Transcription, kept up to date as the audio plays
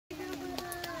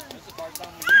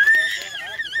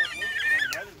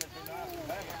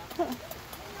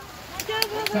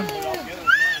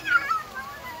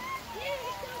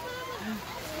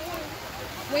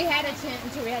tent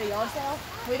until we had a yard sale.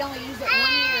 We'd only used it 1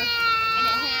 year, and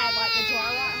it had like the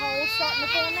dry rot holes starting to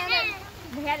form in it.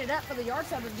 We had it up for the yard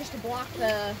sale just to block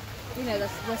the, you know, the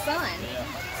sun.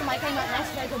 Somebody came up and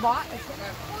asked if they could block it.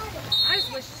 I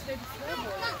just wish they could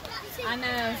snowboard. I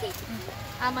know.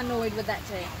 I'm annoyed with that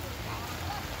too.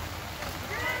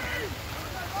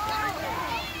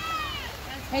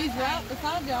 He's right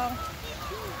beside y'all.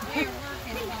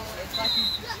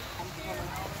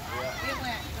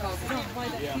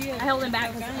 I held him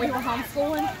back because we were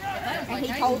homeschooling, and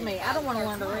he told me, I don't want to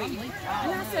learn to read.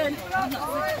 And I said,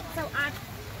 so I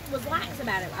was lax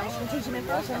about it. I was going to teach him in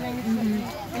person, and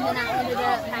then I ended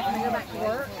up having to go back to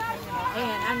work,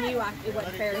 and I knew it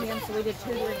wasn't fair to him, so we did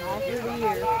tutoring all through the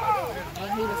year,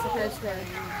 and he was supposed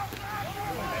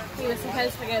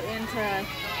to go into...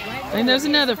 And there's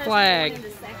another flag.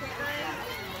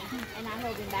 And I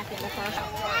held him back in the first.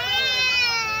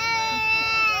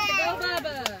 Go,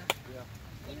 Bubba.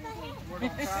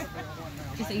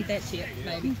 Just eat that shit,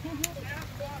 baby.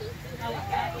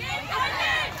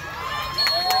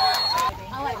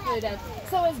 I like food.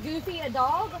 So is Goofy a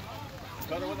dog?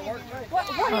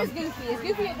 What is Goofy? Is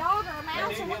Goofy a dog or a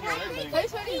mouse? Or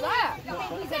who's that? You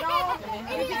think he's a dog?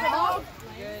 Goofy's a dog?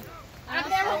 I've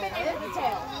never been able to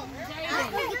tell.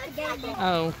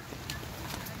 Oh.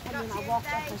 And then I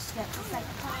walked up the steps the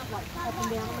second time, like up and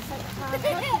down the second time,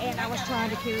 and I was trying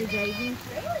to carry Jaden,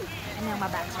 and now my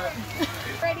back's hurting.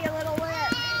 Ready a little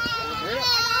wet.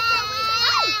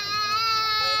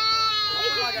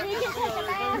 He can take a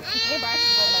bath.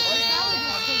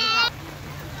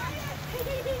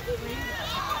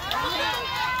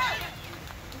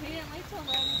 He didn't leave till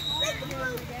 11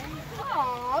 o'clock.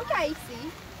 Aw, Casey.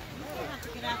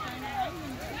 Get out there now.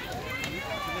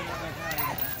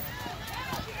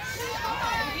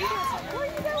 Where are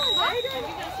you going? Where are you doing?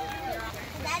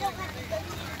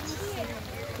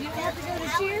 You don't have to go to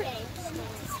cheer?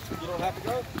 You don't have to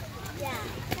go? Yeah.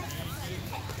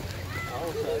 Oh,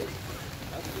 okay.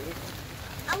 That's good.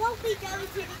 I won't be going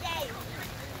to the game.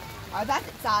 Oh, that's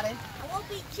exciting. I won't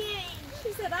be cheering. She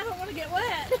said, I don't want to get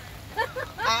wet.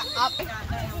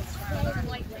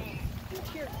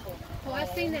 Well, I've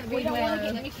seen that We don't want to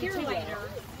video. get cheerleader.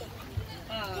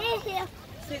 Yeah.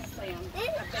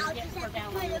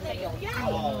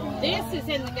 This is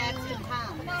in the Gadsden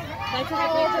Times. They took a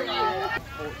picture of you.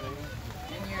 14.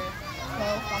 And you're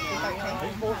 12, 13.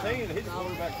 He's 14 and he's a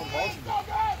quarterback from Washington.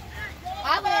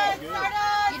 I live, you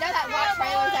know that white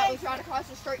trailer that was right across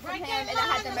the street from him, and it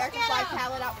had the American flag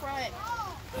pallet out front?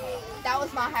 That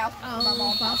was my house. Oh, my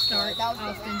mom's false start. That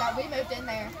was we moved in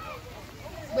there.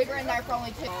 We were in there for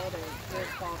only 2. Called it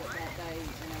that day,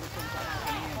 and everything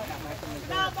got back in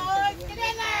the Come on, boys, get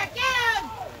in there, get him!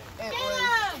 It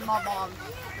was my mom.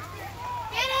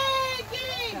 Get in, get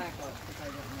in!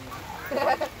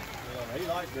 He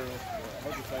liked girls. I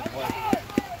hope he stays away.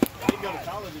 He'd go to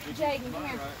college if he Jaden, come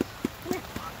here.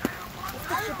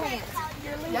 Fix your pants.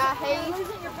 Yeah, hey. You're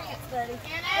losing your pants, buddy.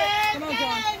 Get in, Come on, get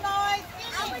John. in, boys,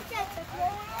 get in!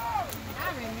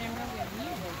 I remember when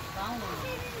you were gone.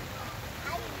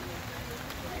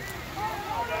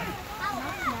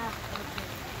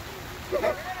 I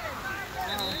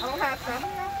don't have some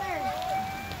right there.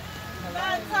 Come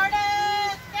on,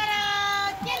 Sardis! Get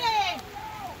in! Get in!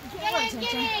 Get in!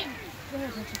 Get in!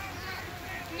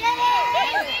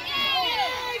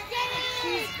 Get in!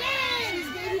 She's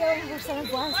videoing her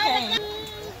son's last game.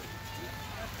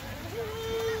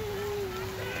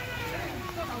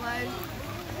 Hello.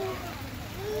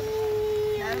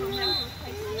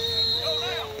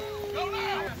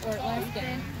 Or last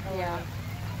game. Yeah.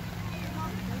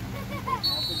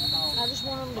 I just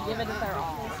want them to give it their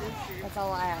all. That's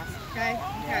all I ask. Okay.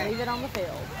 Okay. Leave it on the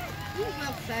field. You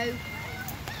love so.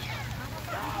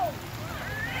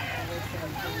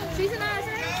 She's a nice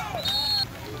girl.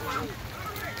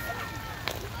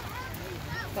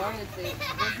 Sorry, it's it.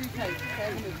 What did you take?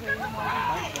 7 to 2 in the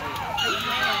morning?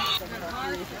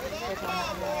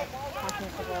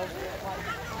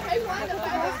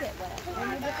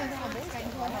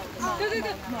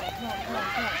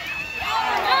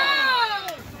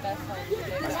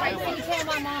 That's right. Can you tell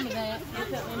my mama that?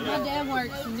 My dad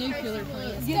works in nuclear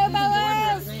plants. Go,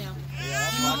 Boaz!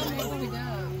 Mom wants to go.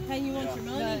 Hey, you want your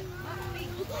money?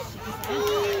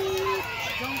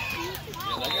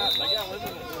 They got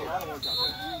women that do a lot of work out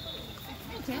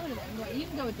there. Tell me that. You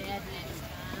can go with Dad next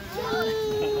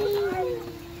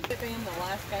being the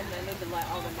last game, they need to let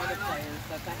all the other players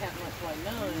that they haven't let play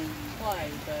none play,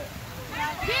 but...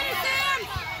 Get it, Sam!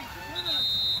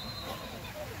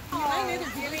 I knew the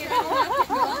Jimmy and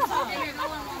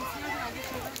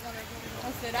I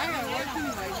said, I gotta work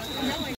anyway.